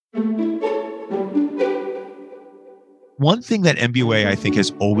One thing that NBOA, I think,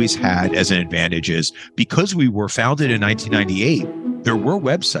 has always had as an advantage is because we were founded in 1998, there were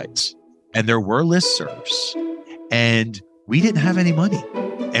websites and there were listservs, and we didn't have any money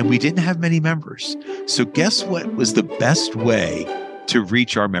and we didn't have many members. So guess what was the best way to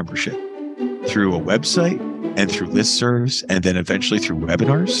reach our membership? Through a website and through listservs, and then eventually through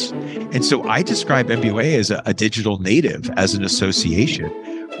webinars. And so I describe NBOA as a digital native, as an association.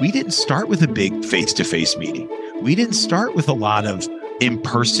 We didn't start with a big face-to-face meeting. We didn't start with a lot of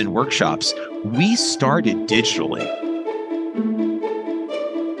in-person workshops. We started digitally.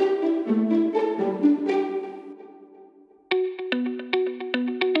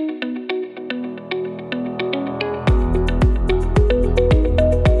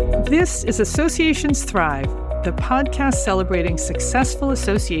 This is Associations Thrive, the podcast celebrating successful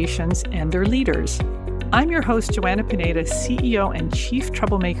associations and their leaders. I'm your host, Joanna Pineda, CEO and Chief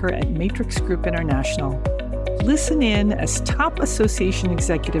Troublemaker at Matrix Group International. Listen in as top association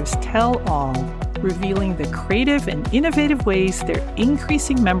executives tell all, revealing the creative and innovative ways they're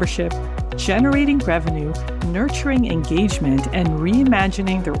increasing membership, generating revenue, nurturing engagement, and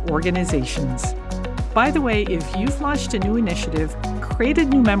reimagining their organizations. By the way, if you've launched a new initiative, created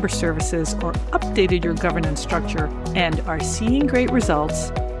new member services, or updated your governance structure and are seeing great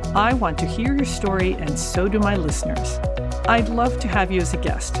results, I want to hear your story, and so do my listeners. I'd love to have you as a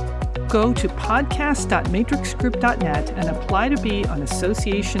guest. Go to podcast.matrixgroup.net and apply to be on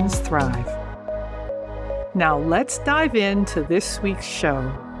Associations Thrive. Now let's dive into this week's show.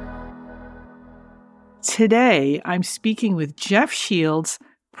 Today, I'm speaking with Jeff Shields,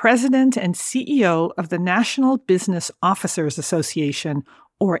 President and CEO of the National Business Officers Association,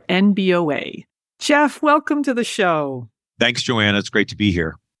 or NBOA. Jeff, welcome to the show. Thanks, Joanna. It's great to be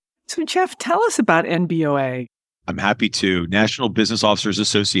here. So, Jeff, tell us about NBOA. I'm happy to. National Business Officers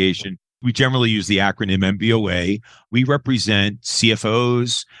Association. We generally use the acronym NBOA. We represent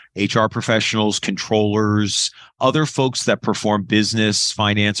CFOs, HR professionals, controllers, other folks that perform business,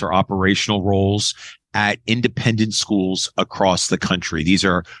 finance, or operational roles at independent schools across the country. These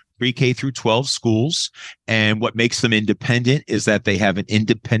are pre-K through 12 schools. And what makes them independent is that they have an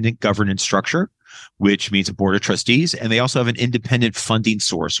independent governance structure, which means a board of trustees. And they also have an independent funding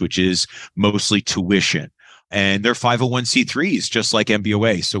source, which is mostly tuition. And they're 501c3s, just like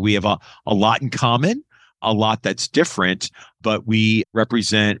NBOA. So we have a lot in common, a lot that's different, but we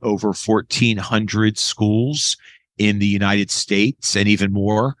represent over 1,400 schools in the United States and even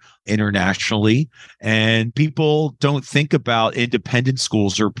more internationally. And people don't think about independent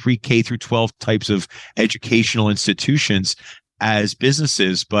schools or pre-K through 12 types of educational institutions as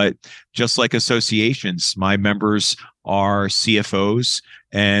businesses, but just like associations, my members are CFOs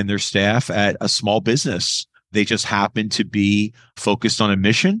and their staff at a small business. They just happen to be focused on a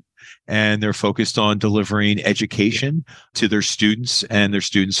mission, and they're focused on delivering education to their students and their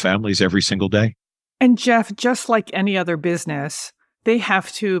students' families every single day. And Jeff, just like any other business, they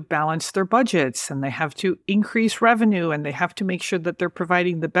have to balance their budgets and they have to increase revenue and they have to make sure that they're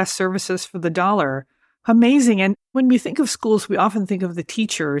providing the best services for the dollar. Amazing. And when we think of schools, we often think of the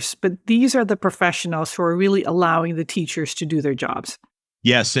teachers, but these are the professionals who are really allowing the teachers to do their jobs.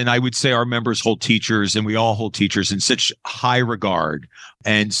 Yes. And I would say our members hold teachers, and we all hold teachers in such high regard.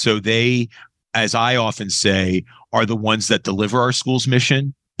 And so they, as I often say, are the ones that deliver our school's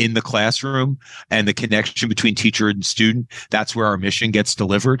mission in the classroom, and the connection between teacher and student. That's where our mission gets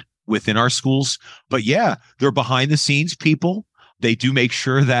delivered within our schools. But yeah, they're behind the scenes people. They do make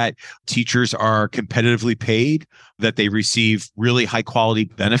sure that teachers are competitively paid, that they receive really high quality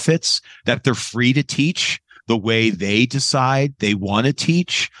benefits, that they're free to teach the way they decide they want to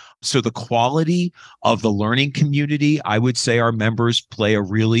teach. So the quality of the learning community, I would say our members play a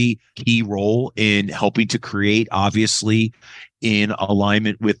really key role in helping to create, obviously, in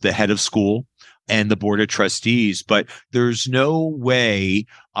alignment with the head of school and the board of trustees. But there's no way,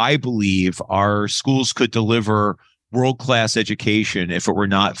 I believe, our schools could deliver world-class education if it were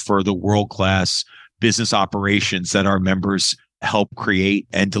not for the world-class business operations that our members help create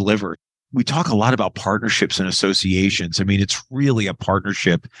and deliver. We talk a lot about partnerships and associations. I mean, it's really a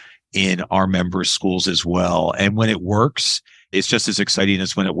partnership in our members' schools as well. And when it works, it's just as exciting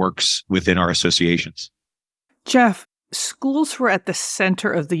as when it works within our associations. Jeff, schools were at the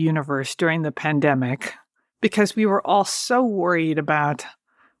center of the universe during the pandemic because we were all so worried about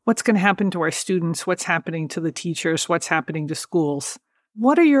what's going to happen to our students, what's happening to the teachers, what's happening to schools.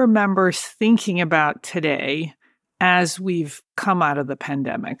 What are your members thinking about today as we've come out of the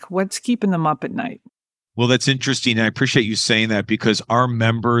pandemic? What's keeping them up at night? Well, that's interesting. I appreciate you saying that because our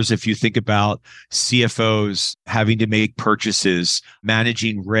members, if you think about CFOs having to make purchases,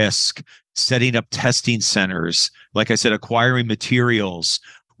 managing risk, setting up testing centers, like I said, acquiring materials,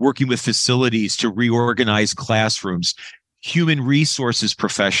 working with facilities to reorganize classrooms, human resources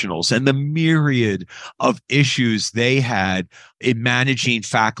professionals, and the myriad of issues they had in managing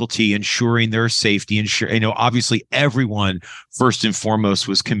faculty, ensuring their safety, obviously everyone first and foremost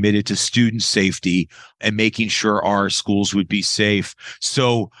was committed to student safety and making sure our schools would be safe.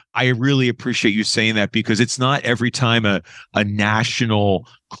 So I really appreciate you saying that because it's not every time a national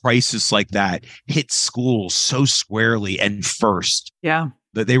crisis like that hits schools so squarely and first. Yeah.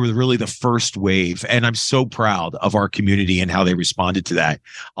 That they were really the first wave. And I'm so proud of our community and how they responded to that.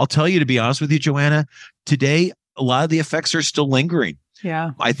 I'll tell you, to be honest with you, Joanna, today, a lot of the effects are still lingering.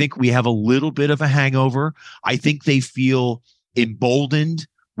 Yeah. I think we have a little bit of a hangover. I think they feel emboldened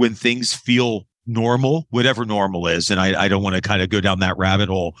when things feel normal, whatever normal is. And I don't want to kind of go down that rabbit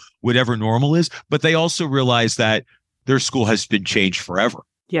hole, whatever normal is, but they also realize that their school has been changed forever.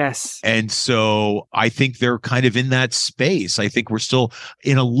 Yes. And so I think they're kind of in that space. I think we're still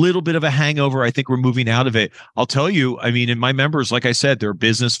in a little bit of a hangover. I think we're moving out of it. I'll tell you, I mean, and my members, like I said, they're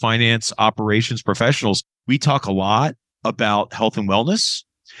business, finance, operations professionals. We talk a lot about health and wellness.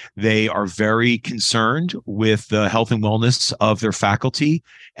 They are very concerned with the health and wellness of their faculty.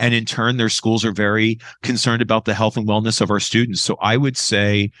 And in turn, their schools are very concerned about the health and wellness of our students. So I would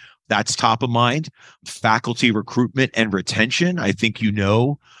say that's top of mind. Faculty recruitment and retention. I think,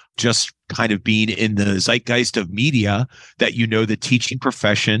 just kind of being in the zeitgeist of media, that the teaching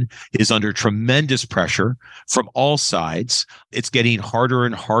profession is under tremendous pressure from all sides. It's getting harder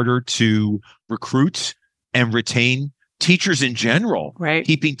and harder to recruit and retain teachers in general, right?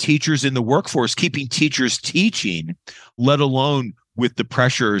 Keeping teachers in the workforce, keeping teachers teaching, let alone with the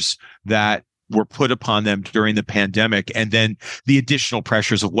pressures that were put upon them during the pandemic, and then the additional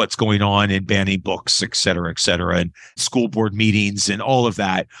pressures of what's going on in banning books, et cetera, and school board meetings and all of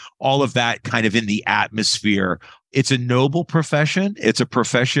that kind of in the atmosphere. It's a noble profession. It's a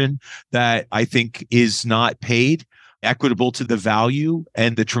profession that I think is not paid equitable to the value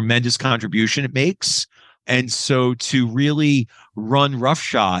and the tremendous contribution it makes. And so to really run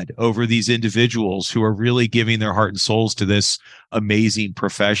roughshod over these individuals who are really giving their heart and souls to this amazing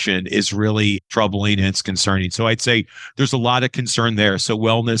profession is really troubling and it's concerning. So I'd say there's a lot of concern there. So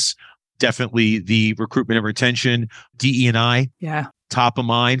wellness, definitely the recruitment and retention, DE&I, top of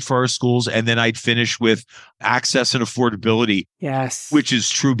mind for our schools. And then I'd finish with access and affordability. Yes. Which is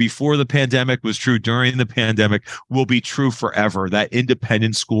true before the pandemic, was true during the pandemic, will be true forever. That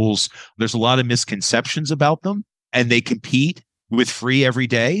independent schools, there's a lot of misconceptions about them, and they compete with free every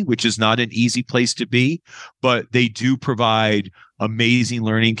day, which is not an easy place to be, but they do provide amazing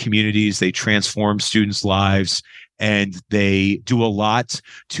learning communities. They transform students' lives, and they do a lot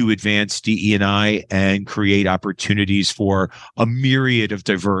to advance DE&I and create opportunities for a myriad of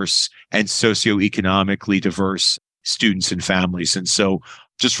diverse and socioeconomically diverse students and families. And so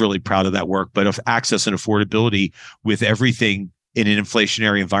just really proud of that work. But of access and affordability with everything in an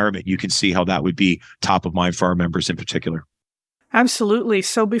inflationary environment, you can see how that would be top of mind for our members in particular. Absolutely.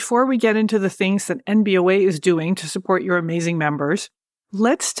 So before we get into the things that NBOA is doing to support your amazing members,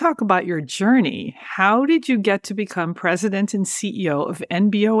 let's talk about your journey. How did you get to become president and CEO of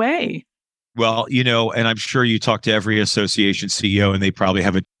NBOA? Well, and I'm sure you talk to every association CEO and they probably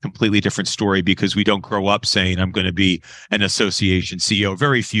have a completely different story because we don't grow up saying I'm going to be an association CEO.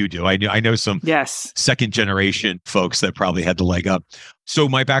 Very few do. I know some second generation folks that probably had the leg up. So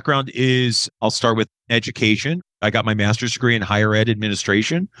my background is, I'll start with education. I got my master's degree in higher ed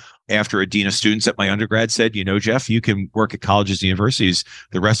administration after a dean of students at my undergrad said, Jeff, you can work at colleges and universities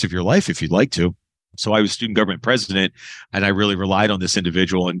the rest of your life if you'd like to. So I was student government president, and I really relied on this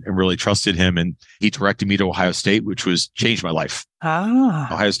individual and really trusted him. And he directed me to Ohio State, which changed my life.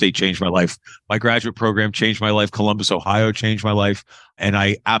 Ohio State changed my life. My graduate program changed my life. Columbus, Ohio changed my life. And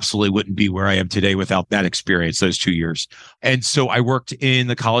I absolutely wouldn't be where I am today without that experience, those 2 years. And so I worked in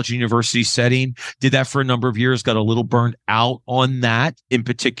the college and university setting, did that for a number of years, got a little burned out on that in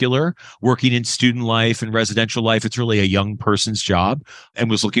particular, working in student life and residential life. It's really a young person's job, and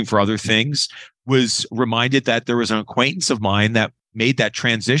was looking for other things. Was reminded that there was an acquaintance of mine that made that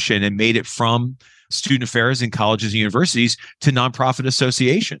transition and made it from student affairs in colleges and universities to nonprofit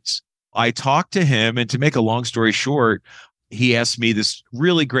associations. I talked to him, and to make a long story short, he asked me this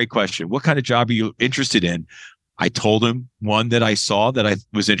really great question. What kind of job are you interested in? I told him one that I saw that I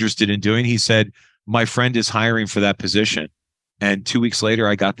was interested in doing. He said, my friend is hiring for that position. And 2 weeks later,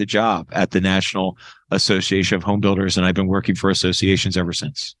 I got the job at the National Association of Home Builders, and I've been working for associations ever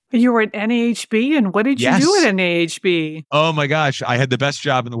since. You were at NAHB, and what did you do at NAHB? Oh my gosh, I had the best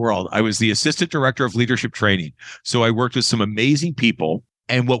job in the world. I was the assistant director of leadership training. So I worked with some amazing people.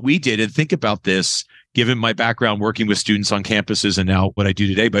 And what we did, and think about this, given my background working with students on campuses and now what I do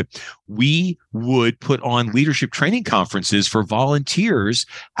today, but we would put on leadership training conferences for volunteers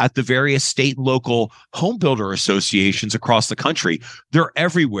at the various state and local home builder associations across the country. They're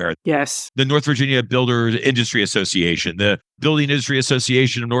everywhere. Yes. The North Virginia Builders Industry Association, the Building Industry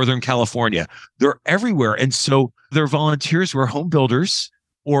Association of Northern California, they're everywhere. And so they're volunteers who are home builders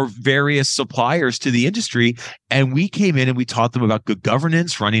or various suppliers to the industry. And we came in and we taught them about good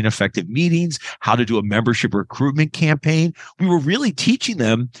governance, running effective meetings, how to do a membership recruitment campaign. We were really teaching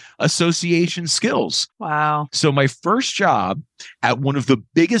them association skills. Wow. So my first job at one of the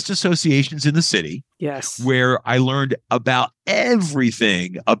biggest associations in the city, yes, where I learned about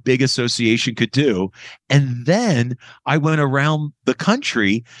everything a big association could do. And then I went around the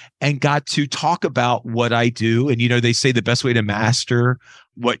country and got to talk about what I do. And, they say the best way to master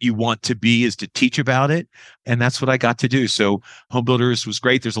what you want to be is to teach about it. And that's what I got to do. So Home Builders was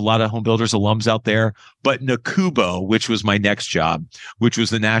great. There's a lot of Home Builders alums out there. But NACUBO, which was my next job, which was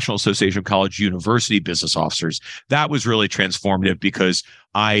the National Association of College University Business Officers, that was really transformative because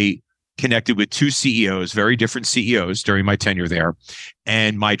I connected with two CEOs, very different CEOs during my tenure there,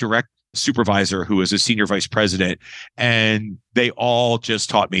 and my direct supervisor, who was a senior vice president. And they all just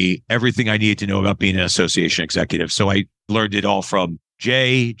taught me everything I needed to know about being an association executive. So I learned it all from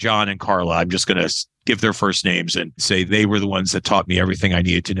Jay, John, and Carla. I'm just going to give their first names and say they were the ones that taught me everything I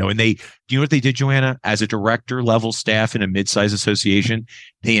needed to know. And do you know what they did, Joanna? As a director level staff in a mid-sized association,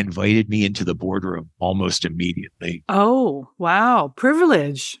 they invited me into the boardroom almost immediately. Oh, wow.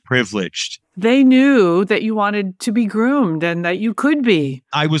 Privileged. They knew that you wanted to be groomed and that you could be.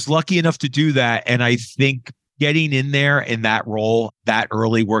 I was lucky enough to do that. And I think getting in there in that role that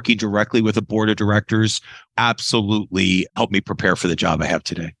early, working directly with a board of directors, absolutely helped me prepare for the job I have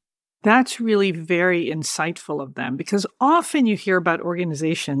today. That's really very insightful of them, because often you hear about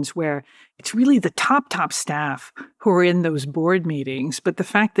organizations where it's really the top staff who are in those board meetings. But the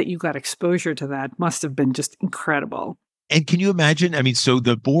fact that you got exposure to that must have been just incredible. And can you imagine? I mean, so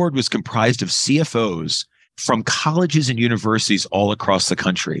the board was comprised of CFOs from colleges and universities all across the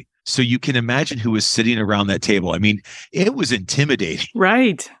country. So you can imagine who was sitting around that table. I mean, it was intimidating.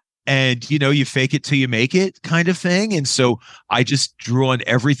 Right. And, you fake it till you make it kind of thing. And so I just drew on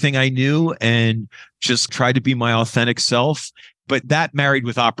everything I knew and just tried to be my authentic self. But that married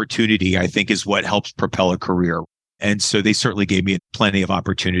with opportunity, I think, is what helps propel a career. And so they certainly gave me plenty of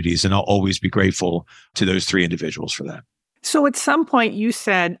opportunities. And I'll always be grateful to those three individuals for that. So at some point you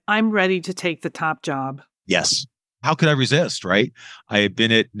said, I'm ready to take the top job. Yes. How could I resist, right? I had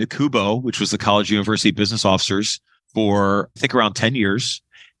been at NACUBO, which was the College University Business Officers, for I think around 10 years.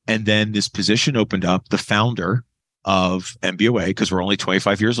 And then this position opened up. The founder of NBOA, because we're only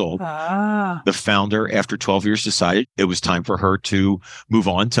 25 years old, the founder, after 12 years, decided it was time for her to move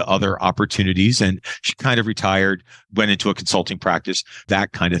on to other opportunities. And she kind of retired, went into a consulting practice,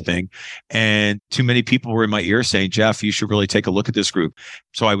 that kind of thing. And too many people were in my ear saying, Jeff, you should really take a look at this group.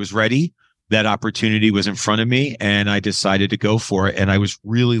 So I was ready. That opportunity was in front of me and I decided to go for it. And I was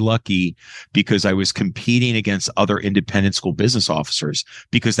really lucky because I was competing against other independent school business officers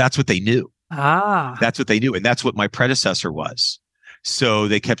because that's what they knew. That's what they knew. And that's what my predecessor was. So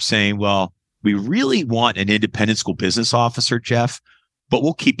they kept saying, well, we really want an independent school business officer, Jeff, but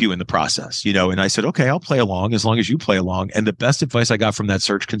we'll keep you in the process, And I said, okay, I'll play along as long as you play along. And the best advice I got from that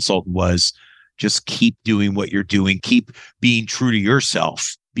search consultant was just keep doing what you're doing. Keep being true to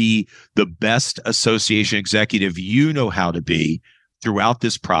yourself. Be the best association executive you know how to be throughout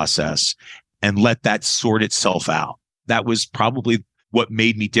this process and let that sort itself out. That was probably what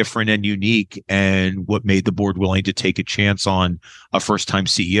made me different and unique and what made the board willing to take a chance on a first-time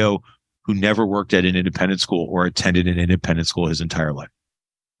CEO who never worked at an independent school or attended an independent school his entire life.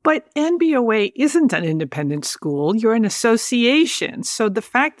 But NBOA isn't an independent school. You're an association. So the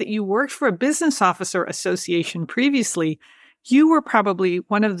fact that you worked for a business officer association previously, you were probably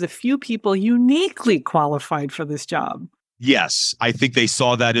one of the few people uniquely qualified for this job. Yes, I think they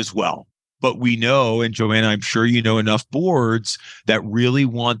saw that as well. But we know, and Joanna, I'm sure you know enough boards that really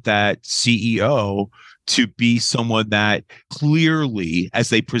want that CEO to be someone that clearly, as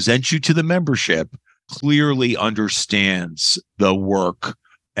they present you to the membership, clearly understands the work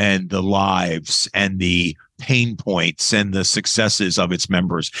and the lives and the pain points and the successes of its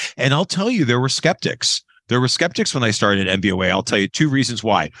members. And I'll tell you, there were skeptics. There were skeptics when I started at NBOA. I'll tell you two reasons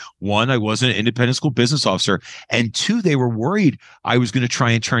why. One, I wasn't an independent school business officer. And two, they were worried I was going to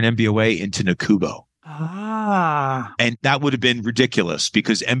try and turn NBOA into NACUBO. Ah, And that would have been ridiculous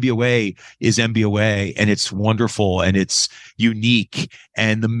because NBOA is NBOA and it's wonderful and it's unique.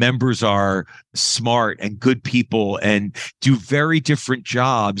 And the members are smart and good people and do very different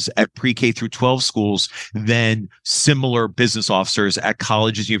jobs at pre-K through 12 schools than similar business officers at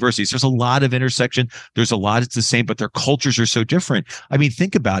colleges and universities. There's a lot of intersection. There's a lot that's the same, but their cultures are so different. I mean,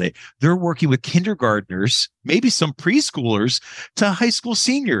 think about it. They're working with kindergartners, maybe some preschoolers to high school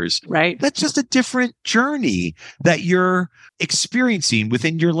seniors. right. That's just a different journey that you're experiencing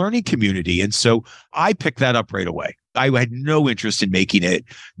within your learning community. And so I picked that up right away. I had no interest in making it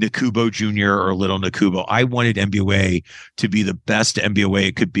Nakubo Junior or Little Nakubo. I wanted NBOA to be the best NBOA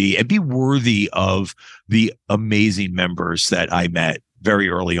it could be and be worthy of the amazing members that I met very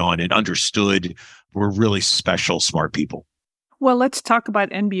early on and understood were really special, smart people. Well, let's talk about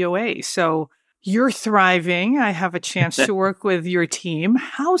NBOA. So you're thriving. I have a chance to work with your team.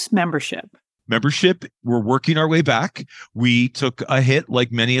 How's membership? Membership, we're working our way back. We took a hit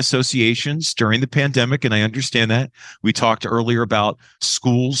like many associations during the pandemic, and I understand that. We talked earlier about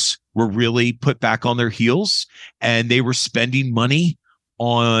schools were really put back on their heels and they were spending money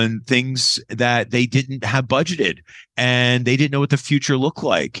on things that they didn't have budgeted and they didn't know what the future looked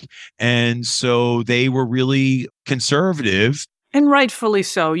like. And so they were really conservative. And rightfully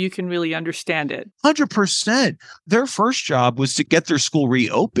so. You can really understand it. 100%. Their first job was to get their school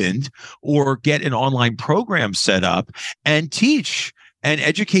reopened or get an online program set up and teach and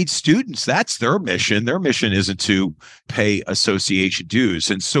educate students. That's their mission. Their mission isn't to pay association dues.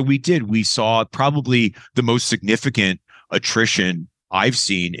 And so we did. We saw probably the most significant attrition I've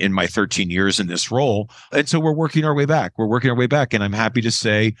seen in my 13 years in this role. And so we're working our way back. And I'm happy to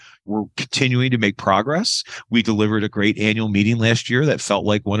say we're continuing to make progress. We delivered a great annual meeting last year that felt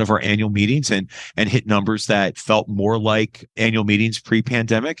like one of our annual meetings and hit numbers that felt more like annual meetings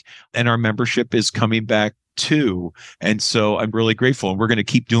pre-pandemic. And our membership is coming back too. And so I'm really grateful. And we're going to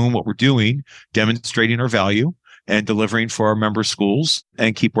keep doing what we're doing, demonstrating our value and delivering for our member schools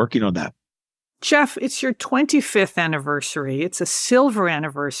and keep working on that. Jeff, it's your 25th anniversary. It's a silver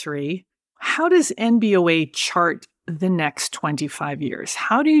anniversary. How does NBOA chart the next 25 years?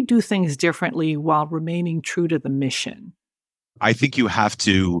 How do you do things differently while remaining true to the mission? I think you have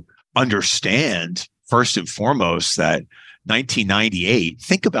to understand, first and foremost, that 1998,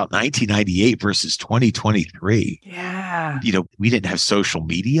 think about 1998 versus 2023. Yeah. We didn't have social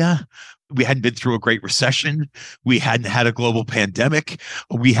media. We hadn't been through a great recession. We hadn't had a global pandemic.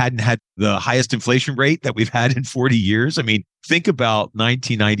 We hadn't had the highest inflation rate that we've had in 40 years. I mean, think about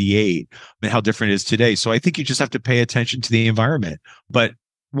 1998 and how different it is today. So I think you just have to pay attention to the environment. But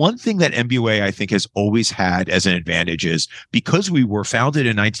one thing that NBOA, I think, has always had as an advantage is because we were founded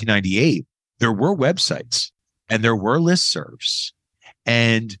in 1998, there were websites and there were listservs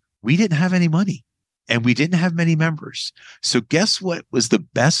and we didn't have any money. And we didn't have many members. So guess what was the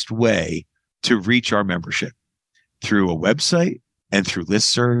best way to reach our membership? Through a website and through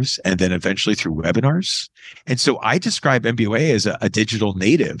listservs and then eventually through webinars. And so I describe NBOA as a digital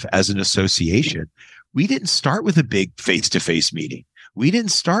native, as an association. We didn't start with a big face-to-face meeting. We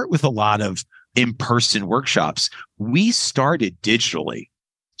didn't start with a lot of in-person workshops. We started digitally.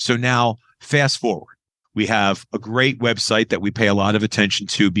 So now fast forward. We have a great website that we pay a lot of attention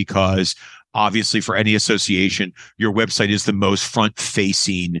to because obviously, for any association, your website is the most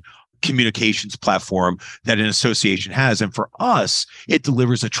front-facing communications platform that an association has. And for us, it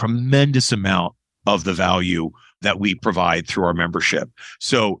delivers a tremendous amount of the value that we provide through our membership.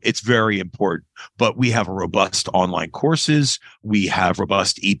 So it's very important. But we have robust online courses. We have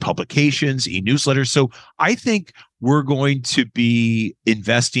robust e-publications, e-newsletters. So I think we're going to be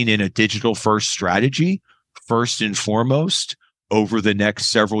investing in a digital-first strategy, first and foremost, over the next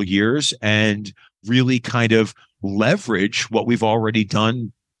several years and really kind of leverage what we've already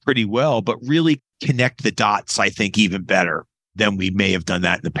done pretty well, but really connect the dots, I think, even better than we may have done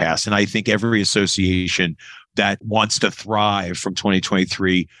that in the past. And I think every association that wants to thrive from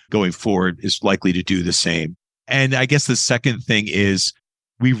 2023 going forward is likely to do the same. And I guess the second thing is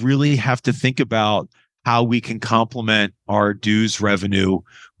we really have to think about how we can complement our dues revenue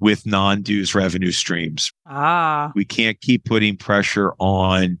with non-dues revenue streams. We can't keep putting pressure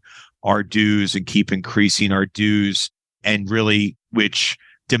on our dues and keep increasing our dues and really, which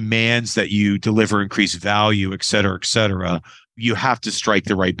demands that you deliver increased value, et cetera, et cetera. You have to strike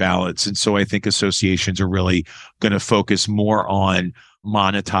the right balance. And so I think associations are really going to focus more on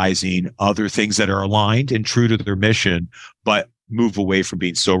monetizing other things that are aligned and true to their mission, but move away from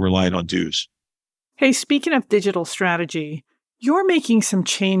being so reliant on dues. Hey, speaking of digital strategy, you're making some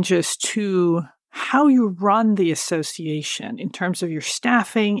changes to how you run the association in terms of your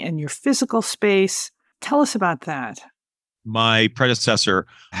staffing and your physical space. Tell us about that. My predecessor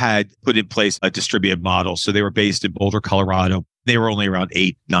had put in place a distributed model. So they were based in Boulder, Colorado. They were only around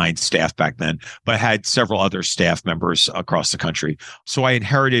 8, 9 staff back then, but had several other staff members across the country. So I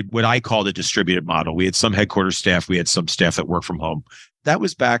inherited what I called a distributed model. We had some headquarters staff. We had some staff that worked from home. That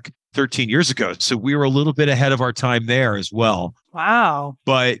was back 13 years ago. So we were a little bit ahead of our time there as well. Wow.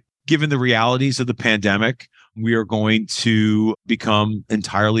 But given the realities of the pandemic, we are going to become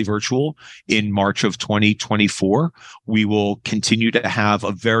entirely virtual in March of 2024. We will continue to have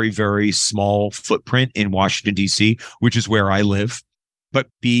a very, very small footprint in Washington, D.C., which is where I live, but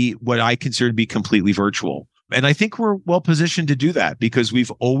be what I consider to be completely virtual. And I think we're well positioned to do that because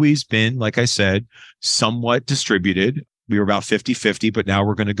we've always been, like I said, somewhat distributed. We were about 50-50, but now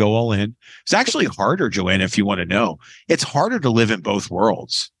we're going to go all in. It's actually harder, Joanna, if you want to know. It's harder to live in both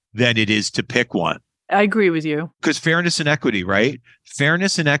worlds than it is to pick one. I agree with you. Because fairness and equity, right?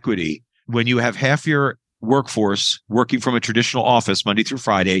 Fairness and equity, when you have half your workforce working from a traditional office Monday through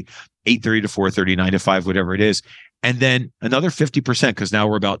Friday, 8:30 to 4:30, 9 to 5, whatever it is, and then another 50%, because now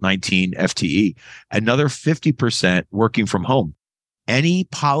we're about 19 FTE, another 50% working from home. Any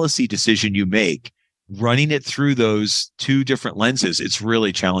policy decision you make, running it through those two different lenses, it's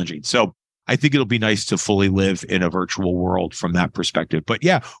really challenging. So I think it'll be nice to fully live in a virtual world from that perspective. But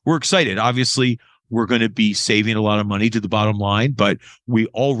yeah, we're excited. Obviously, we're going to be saving a lot of money to the bottom line, but we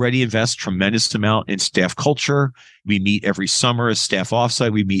already invest tremendous amount in staff culture. We meet every summer as staff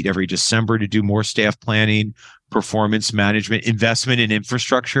offsite. We meet every December to do more staff planning, performance management, investment in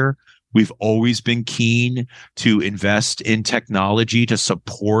infrastructure. We've always been keen to invest in technology to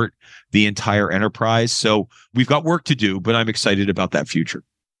support the entire enterprise. So we've got work to do, but I'm excited about that future.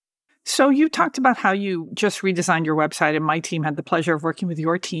 So you talked about how you just redesigned your website, and my team had the pleasure of working with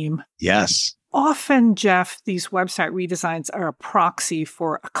your team. Yes. Often, Jeff, these website redesigns are a proxy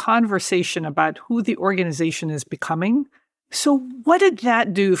for a conversation about who the organization is becoming. So what did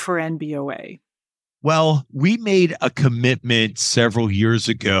that do for NBOA? Well, we made a commitment several years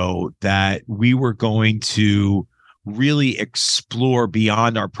ago that we were going to really explore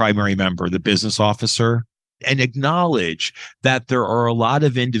beyond our primary member, the business officer, and acknowledge that there are a lot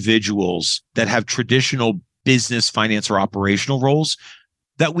of individuals that have traditional business, finance, or operational roles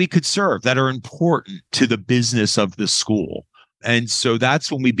that we could serve that are important to the business of the school. And so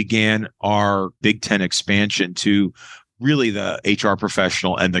that's when we began our Big Ten expansion to really the HR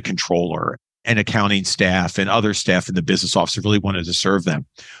professional and the controller and accounting staff and other staff in the business office really wanted to serve them.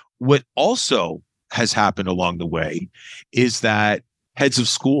 What also has happened along the way is that heads of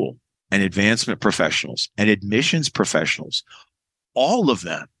school and advancement professionals and admissions professionals, all of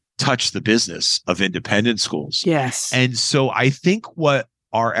them touch the business of independent schools. Yes. And so I think what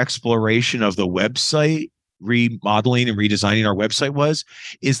our exploration of the website, remodeling and redesigning our website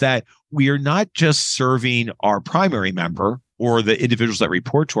is that we are not just serving our primary member or the individuals that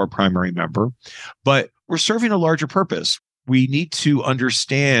report to our primary member, but we're serving a larger purpose. We need to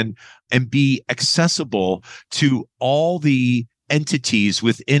understand and be accessible to all the entities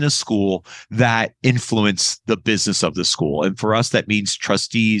within a school that influence the business of the school. And for us, that means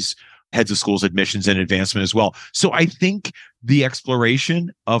trustees, heads of schools, admissions, and advancement as well. So I think the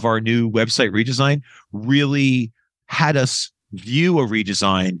exploration of our new website redesign really had us view a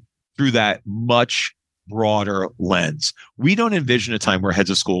redesign through that much broader lens. We don't envision a time where heads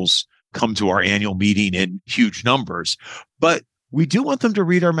of schools come to our annual meeting in huge numbers, but we do want them to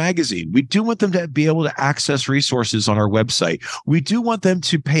read our magazine. We do want them to be able to access resources on our website. We do want them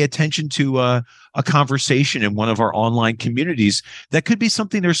to pay attention to a conversation in one of our online communities that could be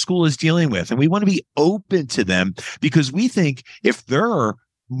something their school is dealing with. And we want to be open to them because we think if they're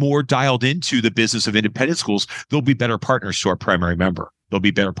more dialed into the business of independent schools, they'll be better partners to our primary member. They'll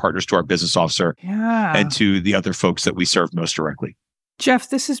be better partners to our business officer and to the other folks that we serve most directly. Jeff,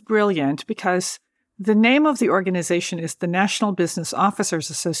 this is brilliant because the name of the organization is the National Business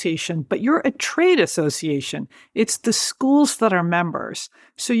Officers Association, but you're a trade association. It's the schools that are members.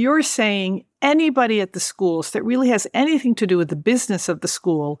 So you're saying anybody at the schools that really has anything to do with the business of the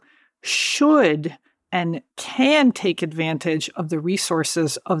school should and can take advantage of the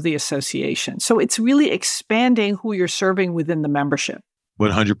resources of the association. So it's really expanding who you're serving within the membership.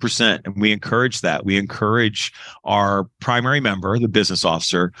 100%. And we encourage that. We encourage our primary member, the business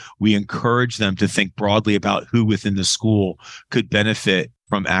officer, we encourage them to think broadly about who within the school could benefit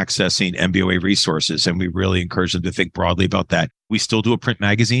from accessing NBOA resources. And we really encourage them to think broadly about that. We still do a print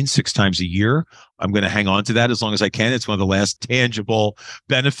magazine 6 times a year. I'm going to hang on to that as long as I can. It's one of the last tangible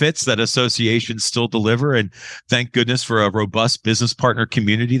benefits that associations still deliver. And thank goodness for a robust business partner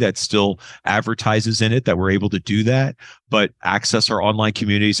community that still advertises in it, that we're able to do that. But access our online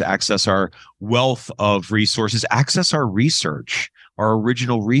communities, access our wealth of resources, access our research, our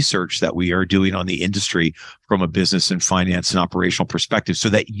original research that we are doing on the industry from a business and finance and operational perspective, so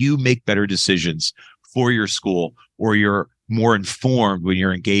that you make better decisions for your school, or you're more informed when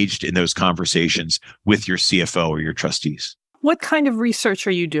you're engaged in those conversations with your CFO or your trustees. What kind of research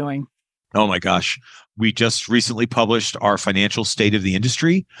are you doing? Oh my gosh. We just recently published our financial state of the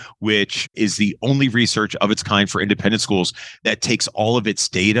industry, which is the only research of its kind for independent schools that takes all of its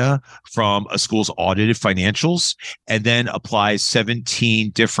data from a school's audited financials and then applies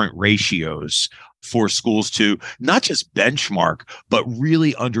 17 different ratios for schools to not just benchmark, but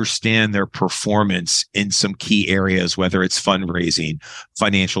really understand their performance in some key areas, whether it's fundraising,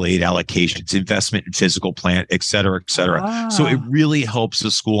 financial aid allocations, investment in physical plant, et cetera, et cetera. So it really helps a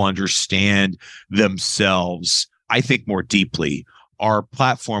school understand themselves, I think, more deeply. Our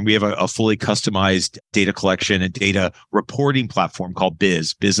platform, we have a fully customized data collection and data reporting platform called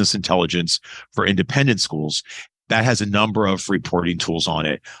Business Intelligence for Independent Schools. That has a number of reporting tools on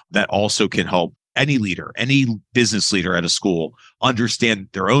it that also can help any leader, any business leader at a school understand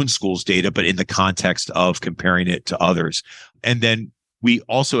their own school's data, but in the context of comparing it to others. And then we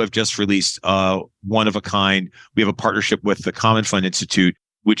also have just released one of a kind. We have a partnership with the Common Fund Institute,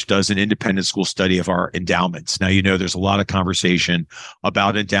 which does an independent school study of our endowments. Now, there's a lot of conversation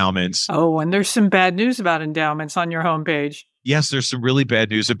about endowments. Oh, and there's some bad news about endowments on your homepage. Yes, there's some really bad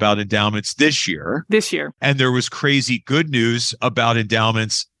news about endowments this year. And there was crazy good news about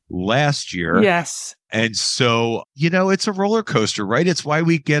endowments last year. Yes. And so, it's a roller coaster, right? It's why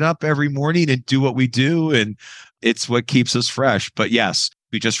we get up every morning and do what we do. And it's what keeps us fresh. But yes,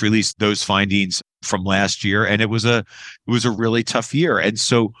 we just released those findings from last year, and it was a really tough year. And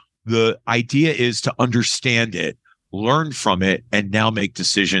so the idea is to understand it, learn from it, and now make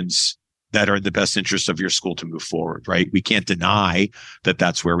decisions that are in the best interest of your school to move forward, right? We can't deny that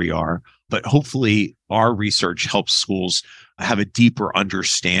that's where we are, but hopefully our research helps schools have a deeper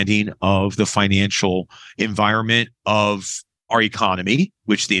understanding of the financial environment of our economy,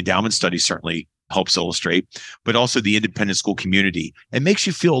 which the endowment study certainly helps illustrate, but also the independent school community. It makes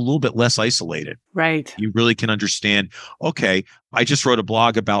you feel a little bit less isolated. Right. You really can understand, okay, I just wrote a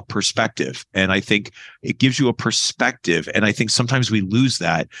blog about perspective, and I think it gives you a perspective. And I think sometimes we lose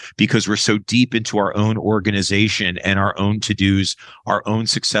that because we're so deep into our own organization and our own to-dos, our own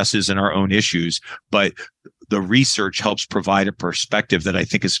successes and our own issues. But the research helps provide a perspective that I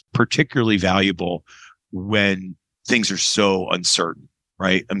think is particularly valuable when things are so uncertain,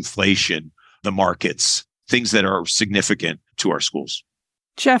 right? Inflation, the markets, things that are significant to our schools.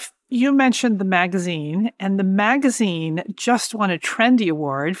 Jeff, you mentioned the magazine, and the magazine just won a Trendy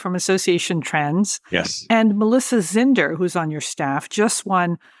Award from Association Trends. Yes. And Melissa Zinder, who's on your staff, just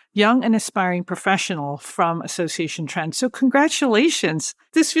won Young and Aspiring Professional from Association Trends. So congratulations.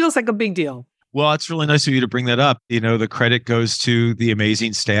 This feels like a big deal. Well, it's really nice of you to bring that up. The credit goes to the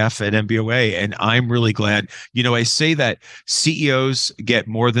amazing staff at NBOA, and I'm really glad. I say that CEOs get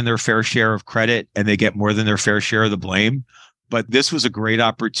more than their fair share of credit, and they get more than their fair share of the blame. But this was a great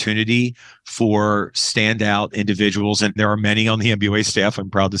opportunity for standout individuals, and there are many on the NBOA staff, I'm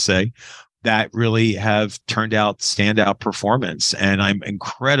proud to say, that really have turned out standout performance. And I'm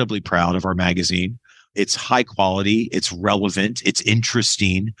incredibly proud of our magazine. It's high quality, it's relevant, it's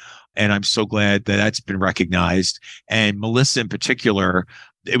interesting. And I'm so glad that that's been recognized. And Melissa in particular,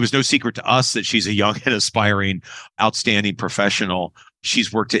 it was no secret to us that she's a young and aspiring, outstanding professional.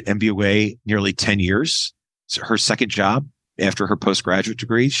 She's worked at NBOA nearly 10 years. It's her second job after her postgraduate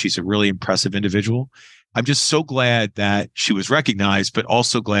degree. She's a really impressive individual. I'm just so glad that she was recognized, but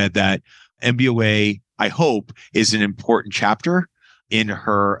also glad that NBOA, I hope, is an important chapter in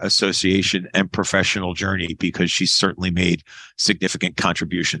her association and professional journey, because she's certainly made significant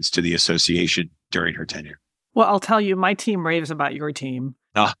contributions to the association during her tenure. Well, I'll tell you, my team raves about your team.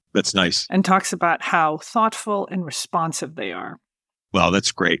 Ah, that's nice. And talks about how thoughtful and responsive they are. Well,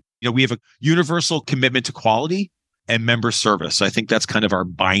 that's great. We have a universal commitment to quality and member service. I think that's kind of our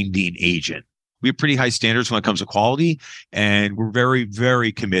binding agent. We have pretty high standards when it comes to quality, and we're very,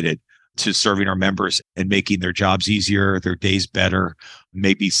 very committed to serving our members and making their jobs easier, their days better,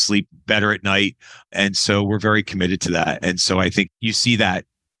 maybe sleep better at night. And so we're very committed to that. And so I think you see that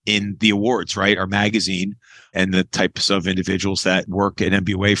in the awards, right? Our magazine and the types of individuals that work at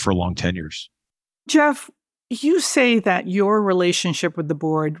NBOA for long tenures. Jeff, You say that your relationship with the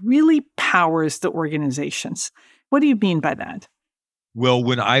board really powers the organizations. What do you mean by that? Well,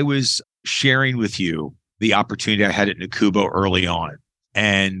 when I was sharing with you the opportunity I had at Nakubo early on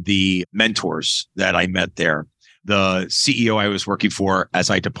and the mentors that I met there, the CEO I was working for as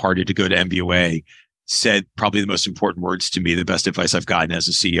I departed to go to NBOA said probably the most important words to me, the best advice I've gotten as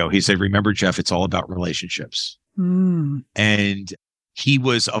a CEO. He said, remember, Jeff, it's all about relationships. And he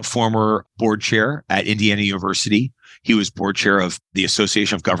was a former board chair at Indiana University. He was board chair of the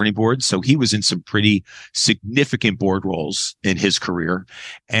Association of Governing Boards. So he was in some pretty significant board roles in his career.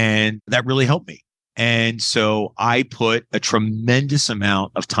 And that really helped me. And so I put a tremendous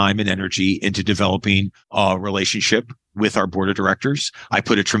amount of time and energy into developing a relationship with our board of directors. I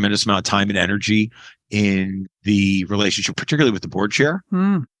put a tremendous amount of time and energy in the relationship, particularly with the board chair.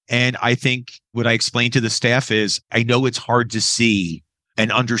 And I think what I explained to the staff is, I know it's hard to see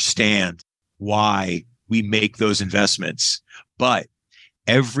and understand why we make those investments, but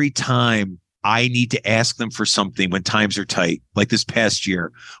every time I need to ask them for something when times are tight, like this past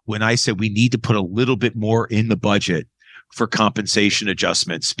year, when I said we need to put a little bit more in the budget for compensation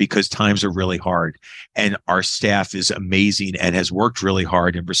adjustments because times are really hard. And our staff is amazing and has worked really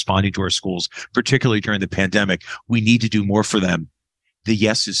hard in responding to our schools, particularly during the pandemic. We need to do more for them. The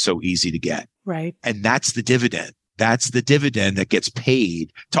yes is so easy to get. Right. And that's the dividend. That's the dividend that gets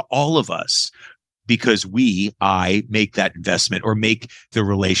paid to all of us because I make that investment or make the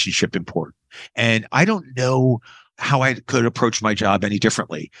relationship important. And I don't know how I could approach my job any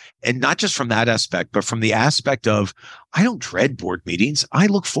differently. And not just from that aspect, but from the aspect of, I don't dread board meetings. I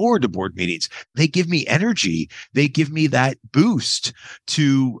look forward to board meetings. They give me energy. They give me that boost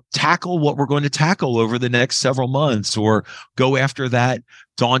to tackle what we're going to tackle over the next several months or go after that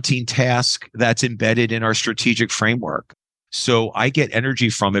daunting task that's embedded in our strategic framework. So I get energy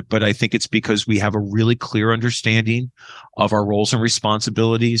from it, but I think it's because we have a really clear understanding of our roles and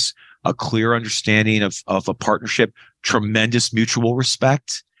responsibilities, a clear understanding of a partnership, tremendous mutual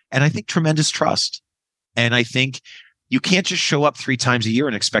respect, and I think tremendous trust. And I think you can't just show up 3 times a year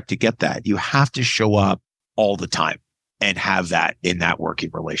and expect to get that. You have to show up all the time and have that in that working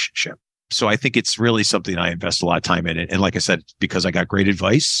relationship. So I think it's really something I invest a lot of time in it. And like I said, because I got great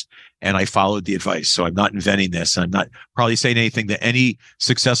advice and I followed the advice. So I'm not inventing this. I'm not probably saying anything that any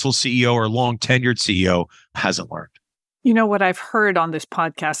successful CEO or long tenured CEO hasn't learned. You know, what I've heard on this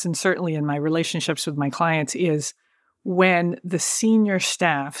podcast, and certainly in my relationships with my clients, is when the senior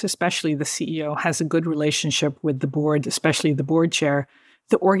staff, especially the CEO, has a good relationship with the board, especially the board chair,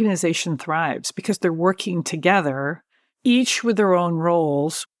 the organization thrives because they're working together, each with their own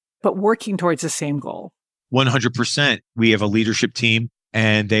roles, but working towards the same goal. 100%. We have a leadership team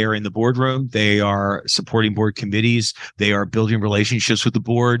and they are in the boardroom. They are supporting board committees. They are building relationships with the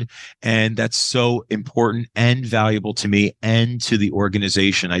board. And that's so important and valuable to me and to the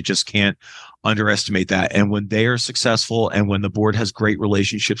organization. I just can't underestimate that. And when they are successful and when the board has great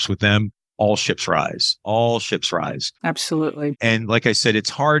relationships with them, all ships rise. All ships rise. Absolutely. And like I said,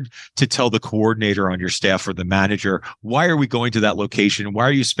 it's hard to tell the coordinator on your staff or the manager, why are we going to that location? Why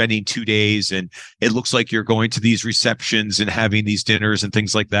are you spending 2 days? And it looks like you're going to these receptions and having these dinners and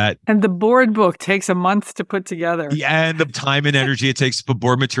things like that. And the board book takes a month to put together. Yeah, and the time and energy it takes to put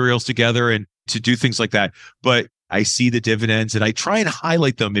board materials together and to do things like that. But I see the dividends and I try and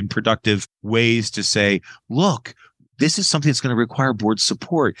highlight them in productive ways to say, look, this is something that's going to require board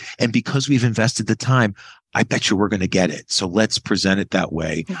support. And because we've invested the time, I bet you we're going to get it. So let's present it that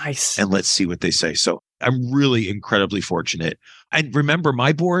way. Nice. And let's see what they say. So I'm really incredibly fortunate. And remember,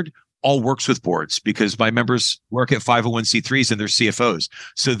 my board all works with boards because my members work at 501c3s and they're CFOs.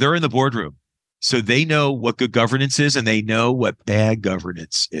 So they're in the boardroom. So they know what good governance is and they know what bad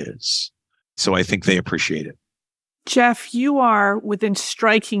governance is. So I think they appreciate it. Jeff, you are within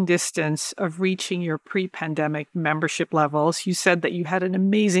striking distance of reaching your pre-pandemic membership levels. You said that you had an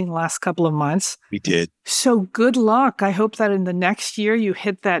amazing last couple of months. We did. So good luck. I hope that in the next year you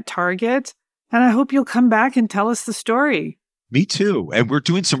hit that target. And I hope you'll come back and tell us the story. Me too. And we're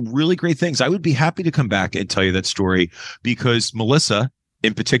doing some really great things. I would be happy to come back and tell you that story because Melissa,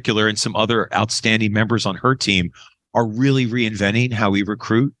 in particular, and some other outstanding members on her team are really reinventing how we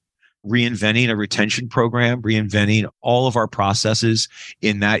recruit, reinventing a retention program, reinventing all of our processes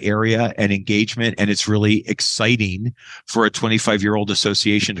in that area and engagement. And it's really exciting for a 25-year-old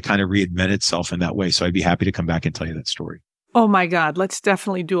association to kind of reinvent itself in that way. So I'd be happy to come back and tell you that story. Oh my God, let's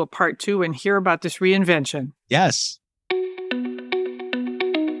definitely do a part 2 and hear about this reinvention. Yes.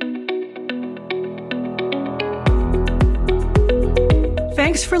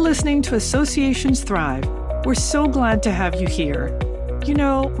 Thanks for listening to Associations Thrive. We're so glad to have you here. You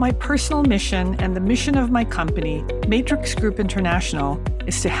know, my personal mission and the mission of my company, Matrix Group International,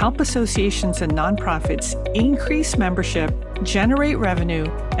 is to help associations and nonprofits increase membership, generate revenue,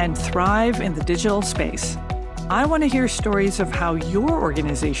 and thrive in the digital space. I want to hear stories of how your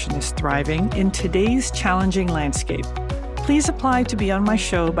organization is thriving in today's challenging landscape. Please apply to be on my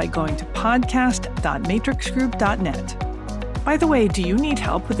show by going to podcast.matrixgroup.net. By the way, do you need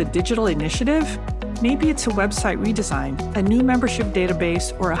help with a digital initiative? Maybe it's a website redesign, a new membership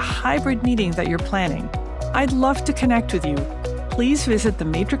database, or a hybrid meeting that you're planning. I'd love to connect with you. Please visit the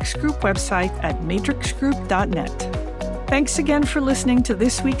Matrix Group website at matrixgroup.net. Thanks again for listening to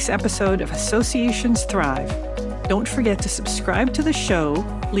this week's episode of Associations Thrive. Don't forget to subscribe to the show,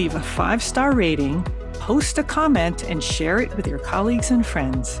 leave a 5-star rating, post a comment, and share it with your colleagues and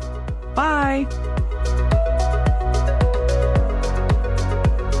friends. Bye!